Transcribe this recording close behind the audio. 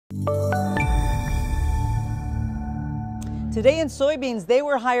Today in soybeans, they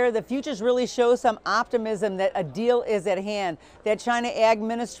were higher. The futures really show some optimism that a deal is at hand. That China Ag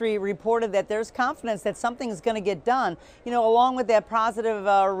Ministry reported that there's confidence that something's going to get done. You know, along with that positive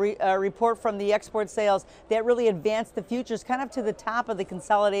report from the export sales, that really advanced the futures kind of to the top of the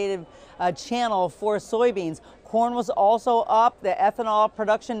consolidated channel for soybeans. Corn was also up. The ethanol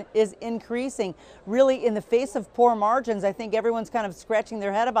production is increasing. Really, in the face of poor margins, I think everyone's kind of scratching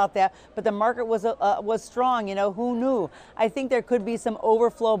their head about that. But the market was strong. You know, who knew? I think there could be some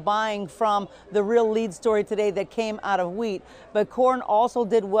overflow buying from the real lead story today that came out of wheat. But corn also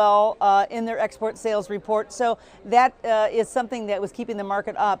did well in their export sales report. So that is something that was keeping the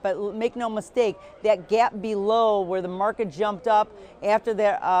market up. But make no mistake, that gap below where the market jumped up after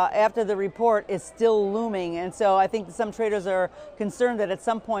the report is still looming. And so I think some traders are concerned that at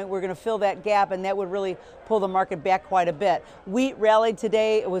some point we're going to fill that gap, and that would really pull the market back quite a bit. Wheat rallied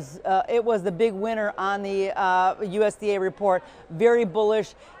today. It was the big winner on the USDA report. Very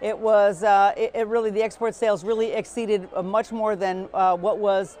bullish. It was really, the export sales really exceeded much more than what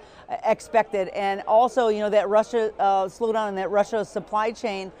was expected. And also, you know, that Russia slowdown in that Russia supply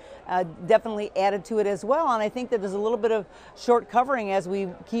chain definitely added to it as well. And I think that there's a little bit of short covering as we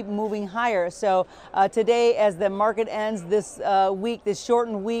keep moving higher. So today, as the market ends this week, this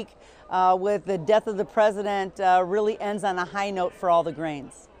shortened week with the death of the president, really ends on a high note for all the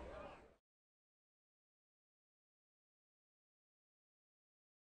grains.